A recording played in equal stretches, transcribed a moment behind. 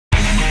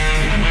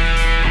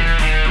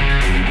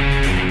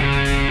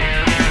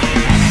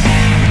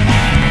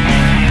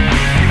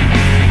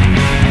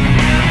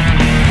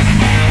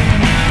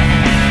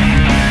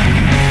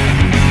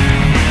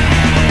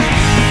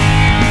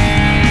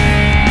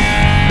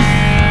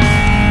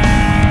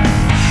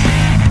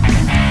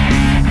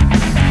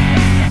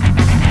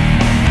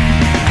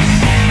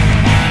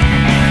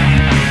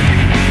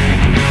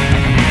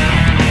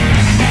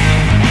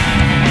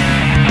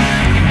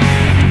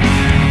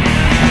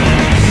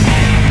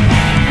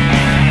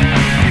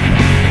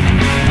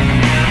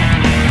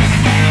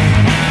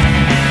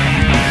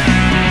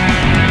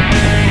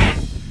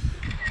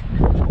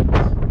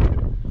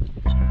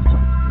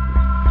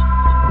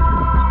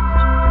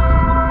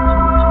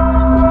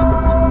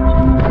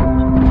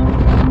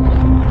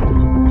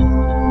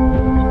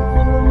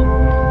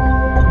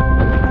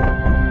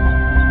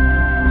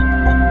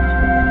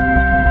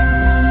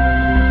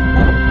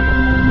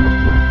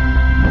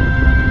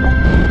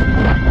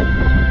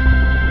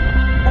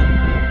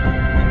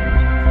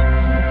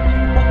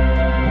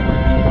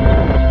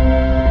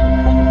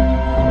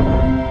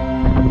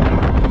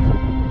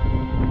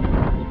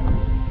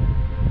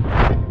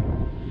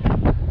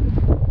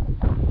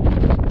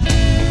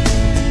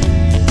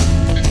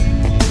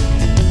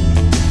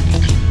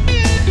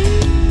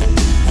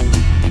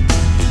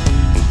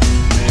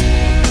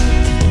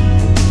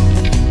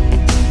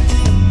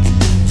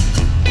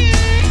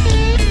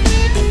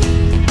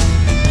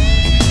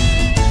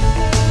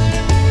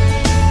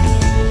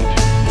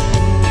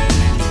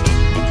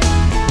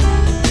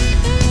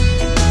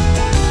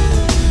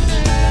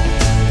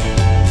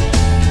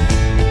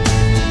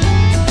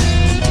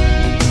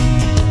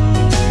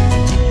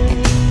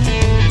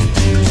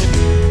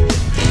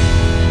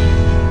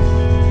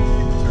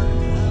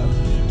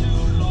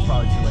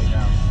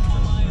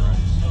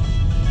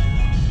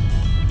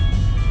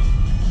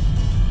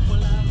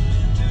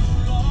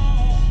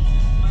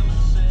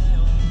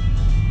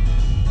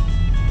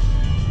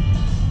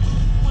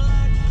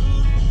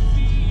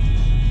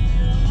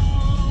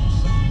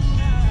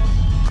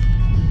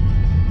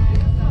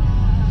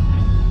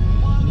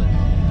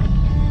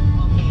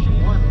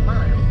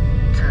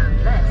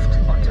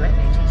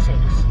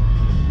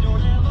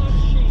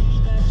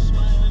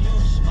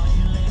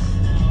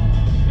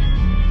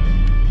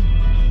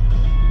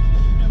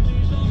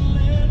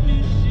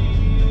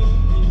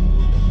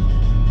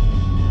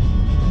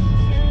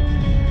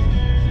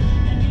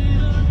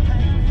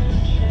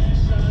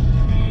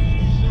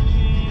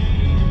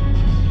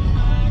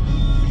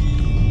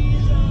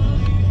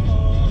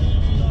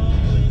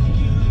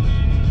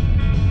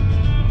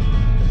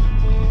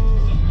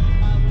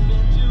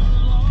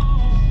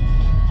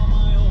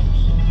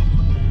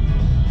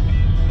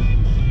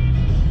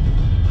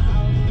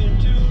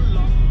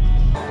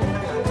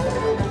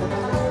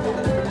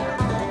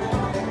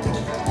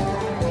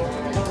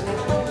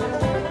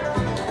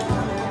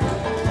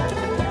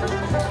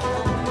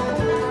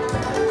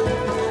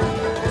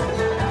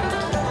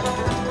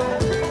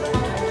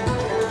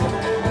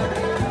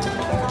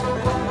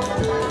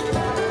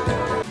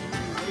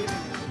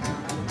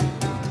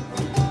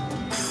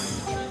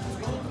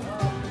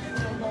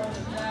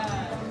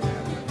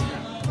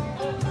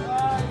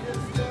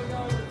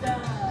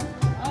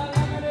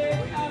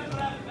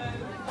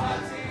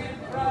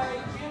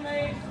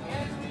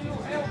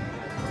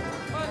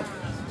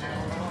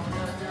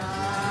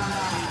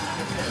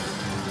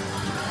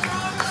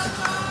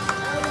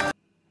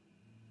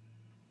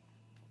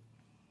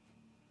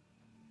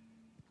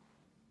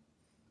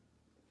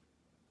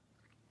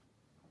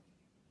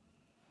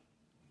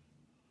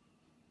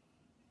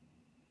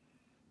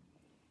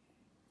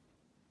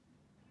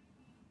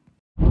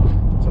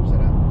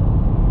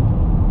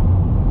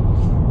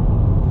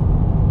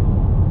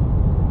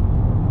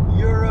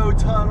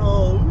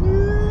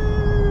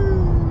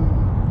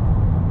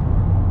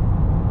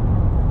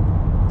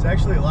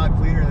actually a lot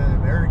cleaner than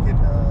American,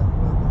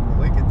 the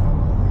Lincoln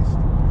Tunnel at least.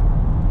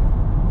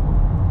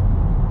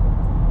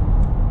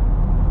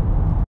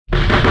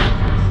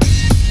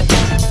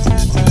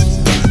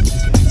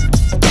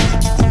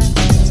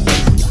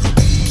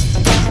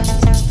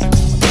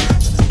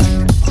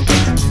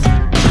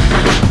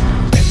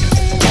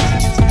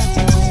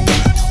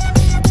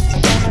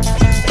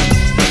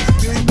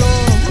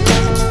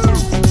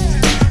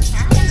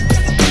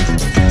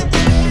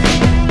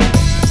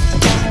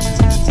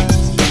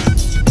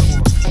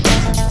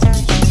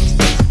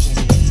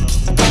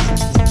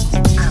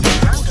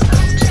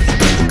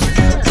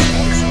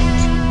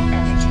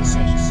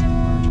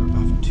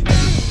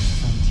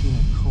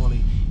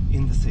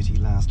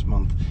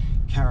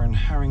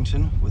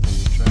 With an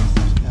address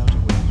at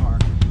Elderwood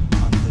Park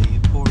on the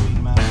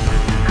Boreen Map.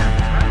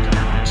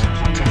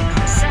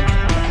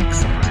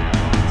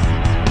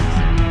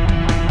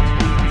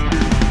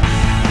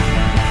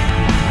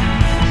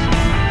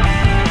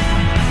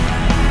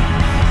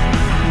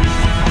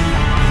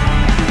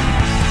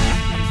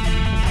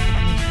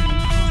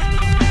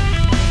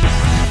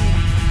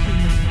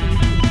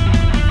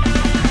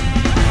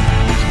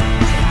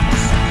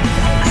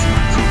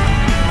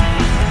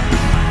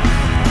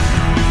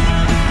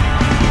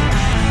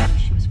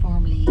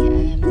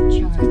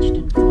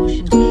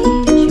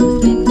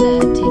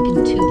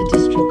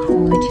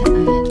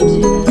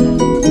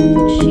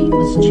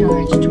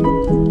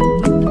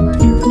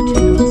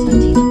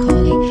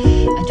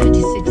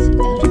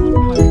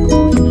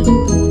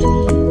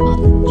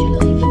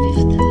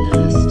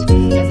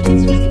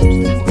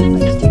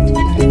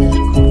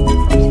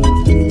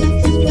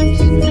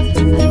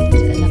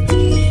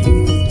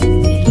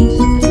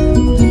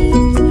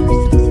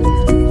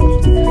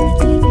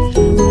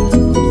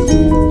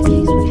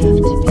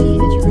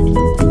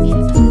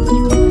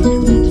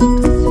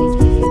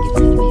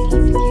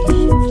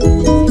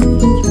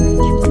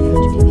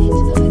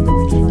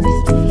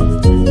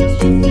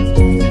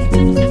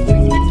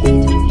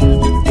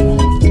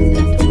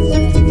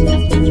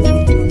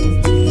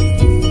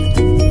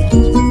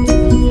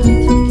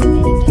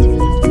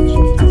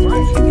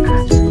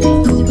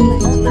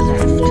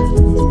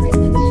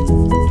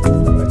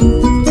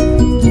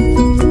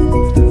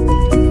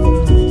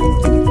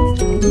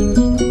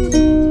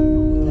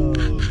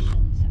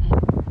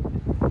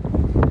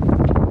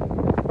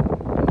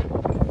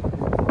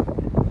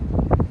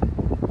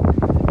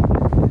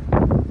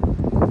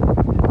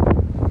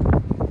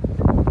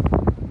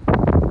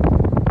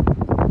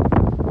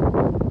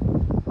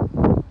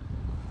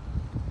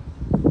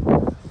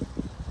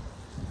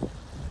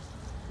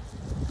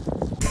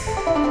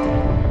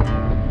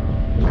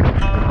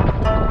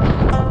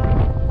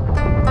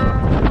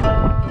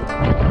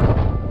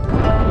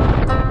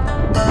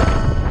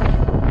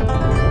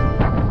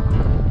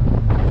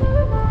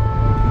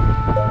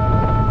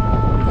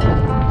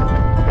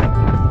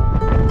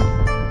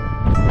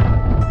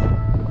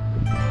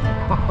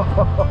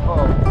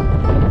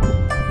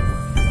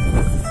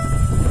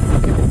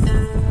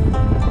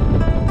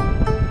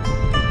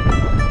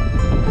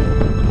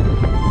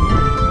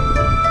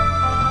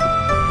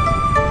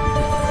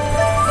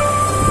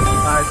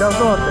 Don't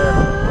go up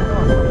there.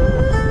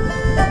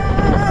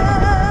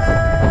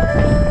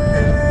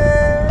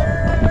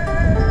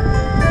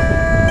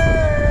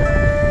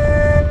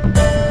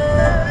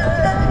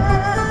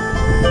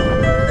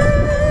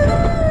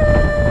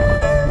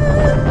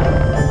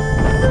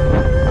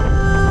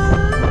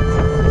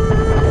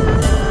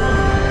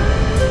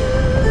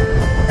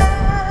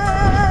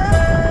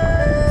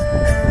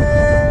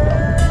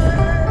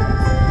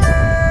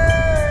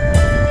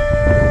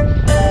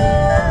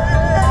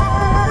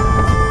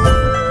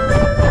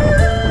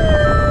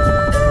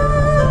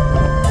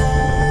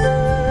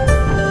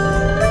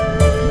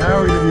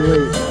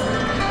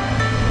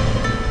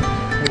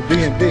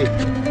 B&B.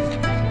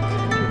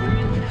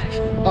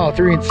 Oh,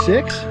 3 and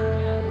 6?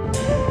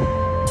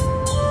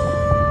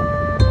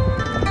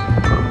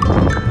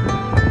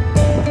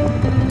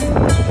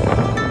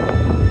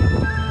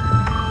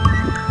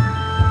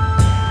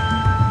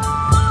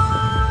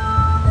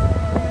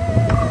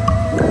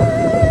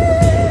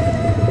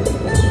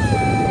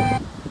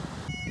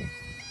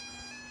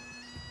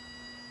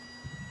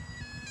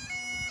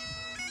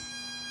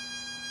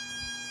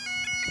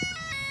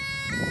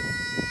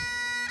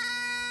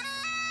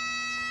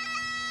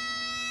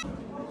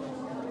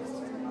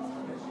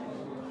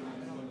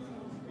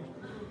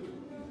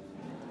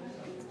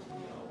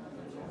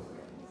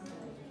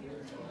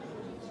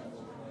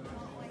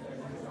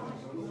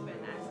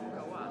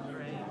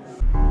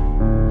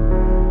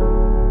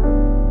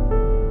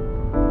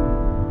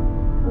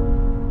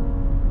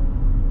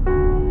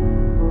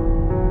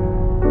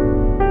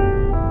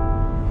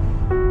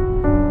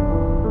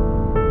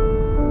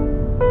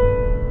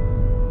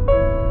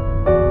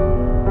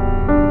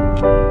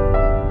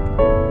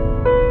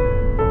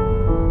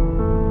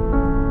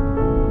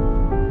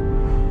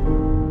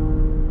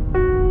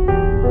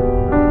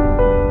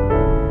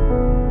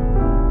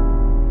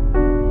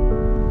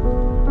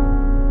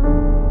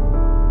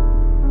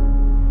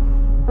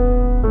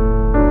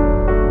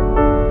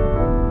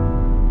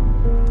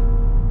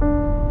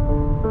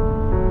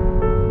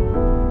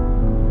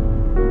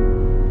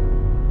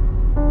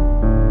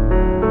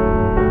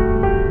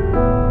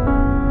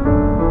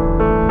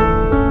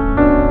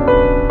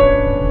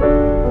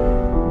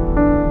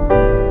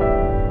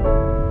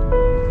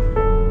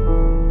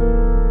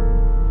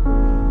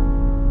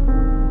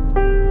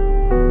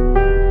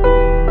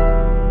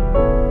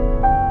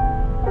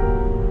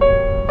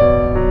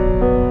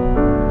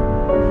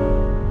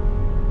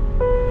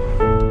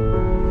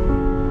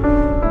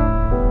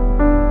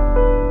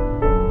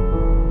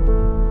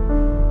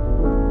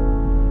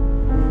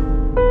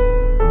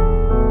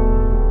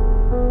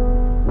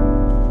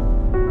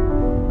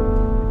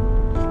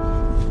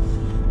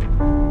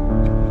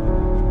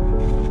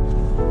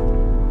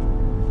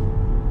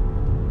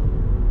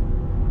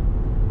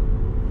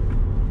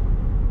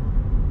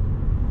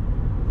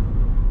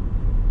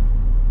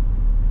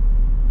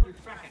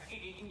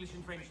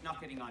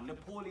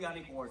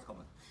 Napoleonic Wars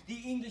coming. The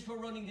English were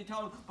running the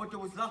town, but there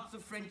was lots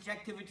of French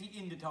activity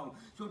in the town.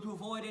 So to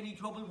avoid any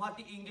trouble, what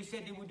the English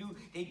said they would do,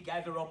 they'd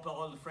gather up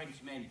all the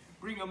Frenchmen,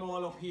 bring them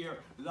all up here,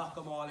 lock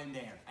them all in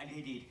there. And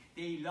they did.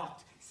 They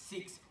locked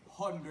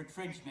 600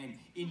 Frenchmen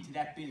into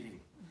that building.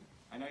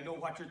 And I know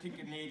what you're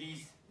thinking,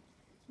 ladies.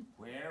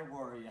 Where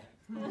were you?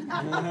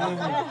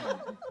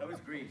 That was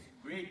great.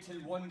 Great till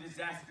one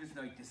disastrous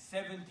night, the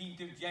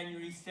 17th of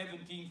January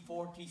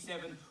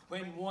 1747,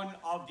 when one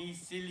of these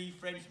silly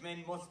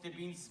Frenchmen must have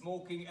been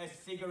smoking a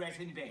cigarette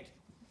in bed.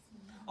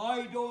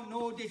 I don't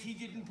know that he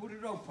didn't put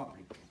it out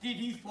properly. Did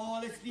he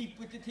fall asleep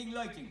with the thing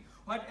lighting?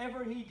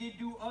 Whatever he did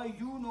do, I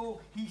do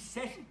know he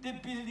set the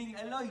building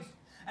alight.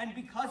 And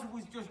because it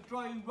was just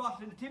dry,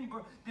 rotten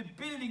timber, the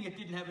building, it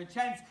didn't have a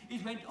chance.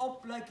 It went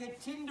up like a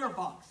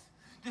tinderbox,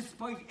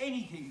 despite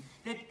anything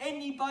that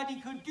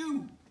anybody could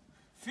do.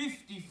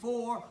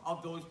 54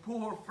 of those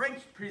poor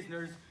French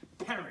prisoners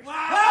perished.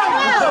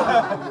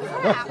 Wow!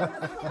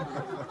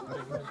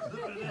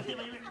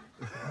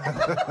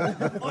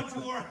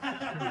 Bonjour.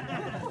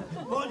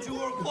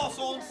 Bonjour,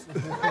 croissants.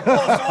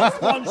 Croissants,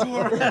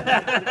 bonjour.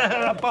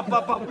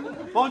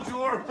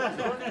 Bonjour.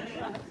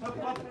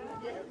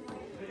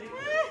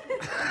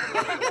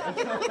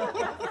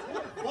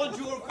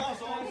 Bonjour,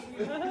 croissants.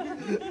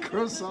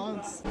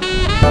 Croissants.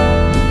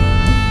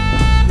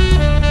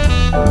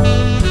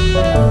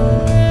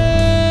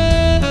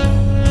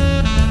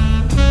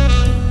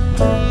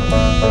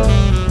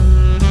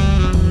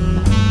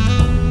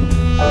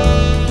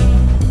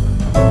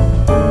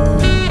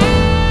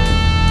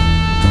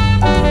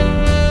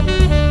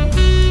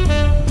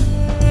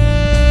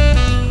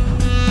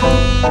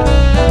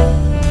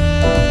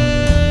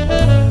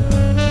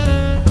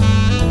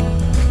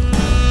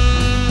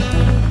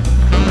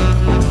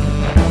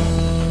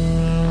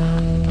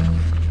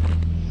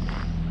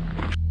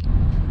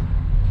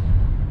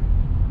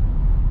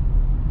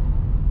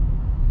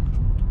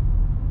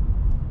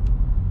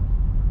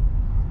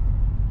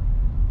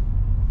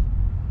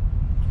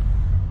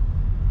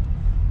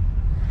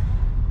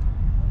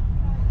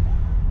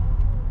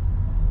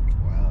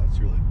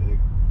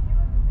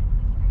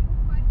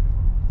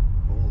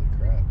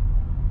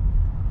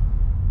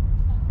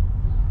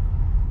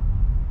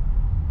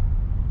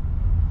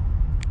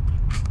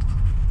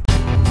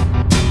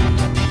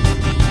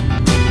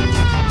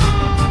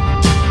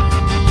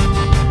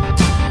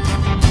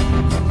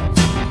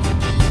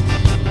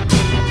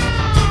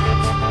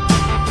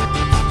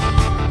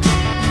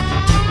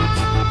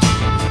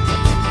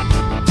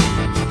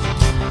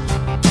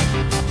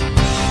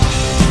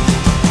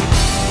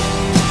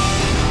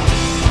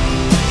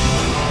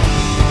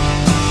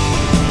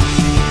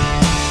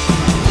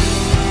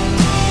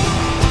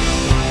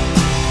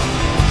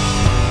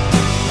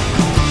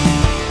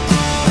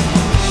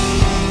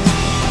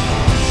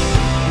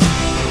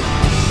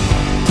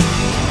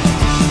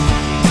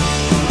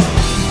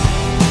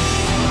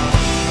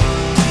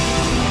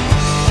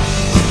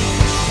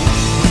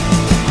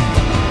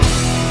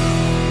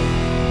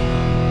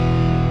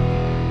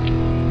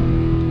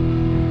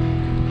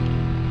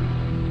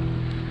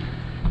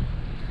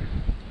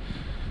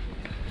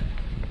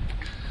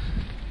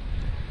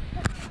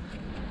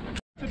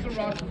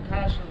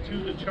 To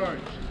the church,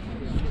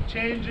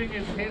 changing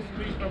its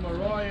history from a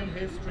royal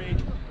history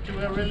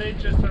to a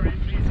religious or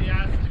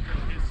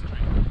ecclesiastical history.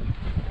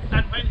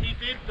 And when he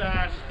did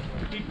that,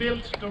 he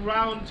built the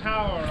round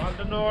tower on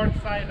the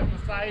north side of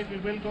the side. We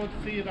will go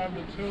to see it on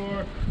the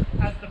tour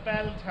as the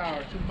bell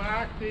tower to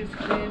mark this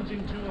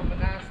changing to a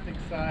monastic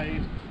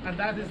side, and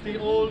that is the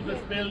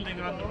oldest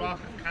building on the Rock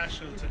of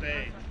Cashel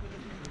today.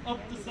 Up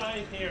the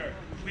side here,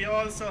 we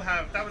also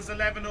have, that was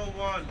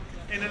 1101,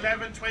 in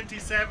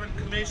 1127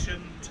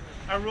 commissioned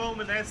a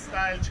Romanesque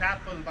style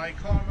chapel by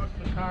Cormac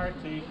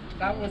McCarthy.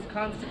 That was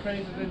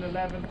consecrated in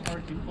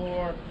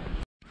 1134.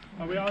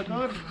 Are we all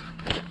good?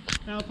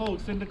 Now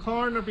folks, in the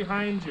corner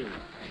behind you,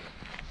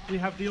 we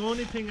have the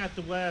only thing at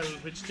the well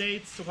which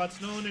dates to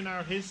what's known in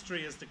our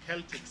history as the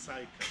Celtic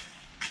cycle.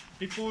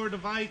 Before the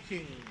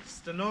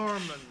Vikings, the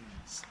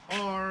Normans,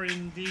 or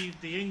indeed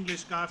the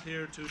English got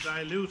here to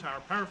dilute our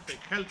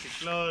perfect Celtic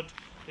blood,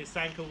 they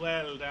sank a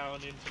well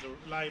down into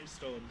the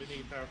limestone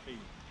beneath our feet.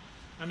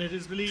 And it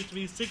is believed to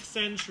be 6th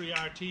century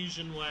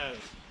artesian well.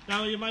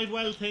 Now you might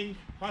well think,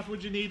 what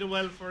would you need a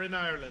well for in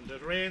Ireland?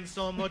 It rains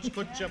so much,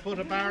 could you put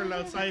a barrel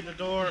outside the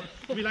door?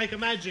 It'd be like a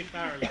magic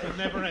barrel, but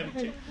never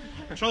empty.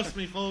 Trust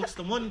me folks,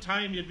 the one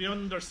time you'd be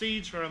under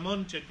siege for a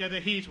month, you'd get a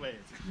heat wave.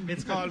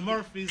 It's called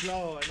Murphy's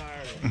Law in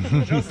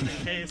Ireland, just in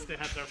case they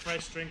had their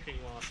fresh drinking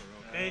water,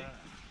 okay?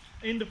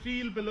 In the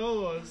field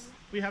below us,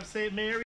 we have St. Mary.